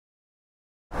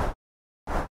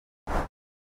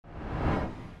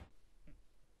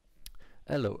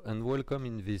Hello and welcome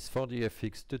in this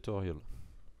 4DFX tutorial.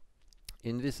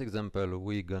 In this example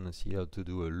we're gonna see how to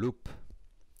do a loop.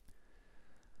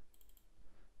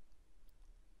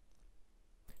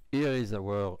 Here is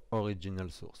our original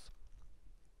source.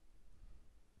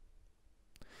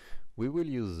 We will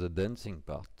use the dancing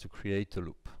part to create a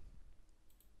loop.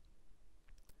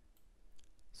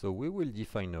 So we will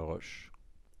define a rush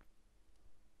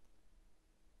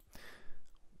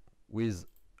with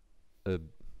a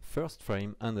first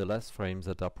frame and a last frame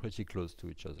that are pretty close to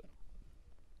each other.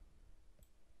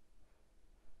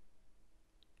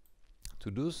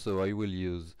 To do so, I will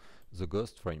use the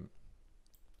ghost frame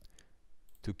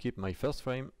to keep my first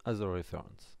frame as a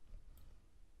reference.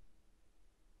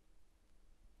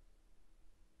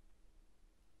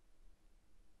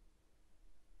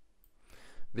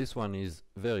 This one is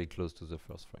very close to the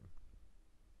first frame.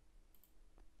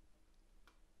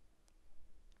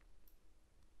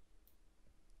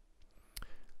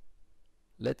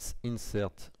 Let's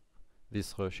insert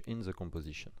this rush in the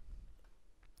composition.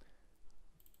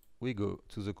 We go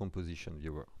to the composition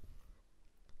viewer.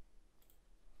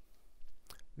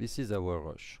 This is our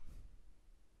rush.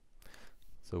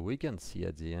 So we can see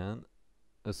at the end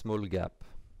a small gap.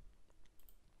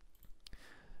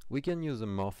 We can use a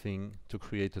morphing to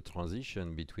create a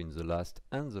transition between the last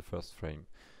and the first frame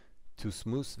to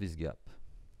smooth this gap.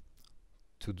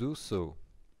 To do so,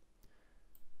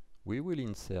 we will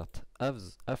insert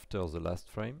after the last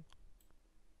frame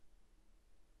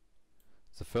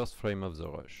the first frame of the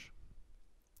rush.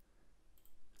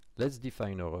 Let's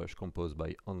define a rush composed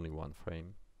by only one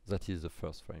frame, that is the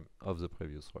first frame of the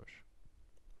previous rush.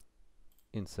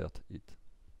 Insert it.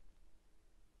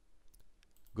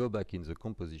 Go back in the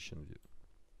composition view.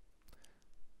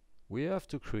 We have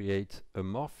to create a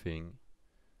morphing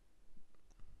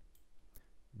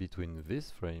between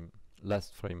this frame,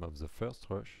 last frame of the first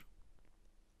rush,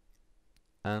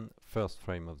 and first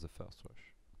frame of the first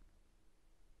rush.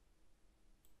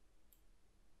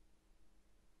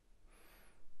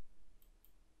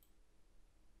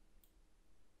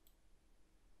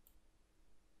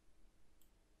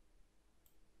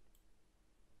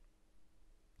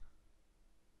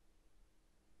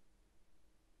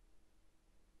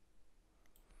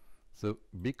 So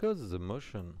because the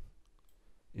motion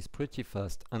is pretty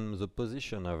fast and the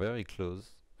positions are very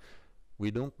close, we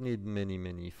don't need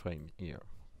many frames here.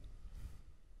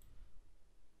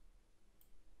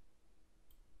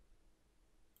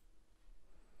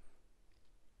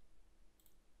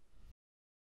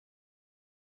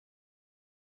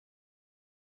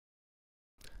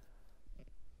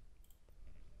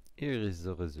 Here is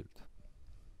the result.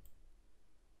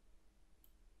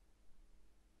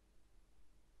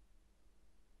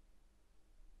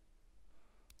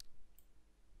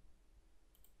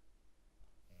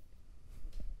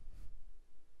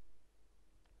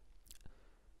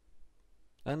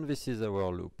 And this is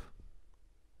our loop.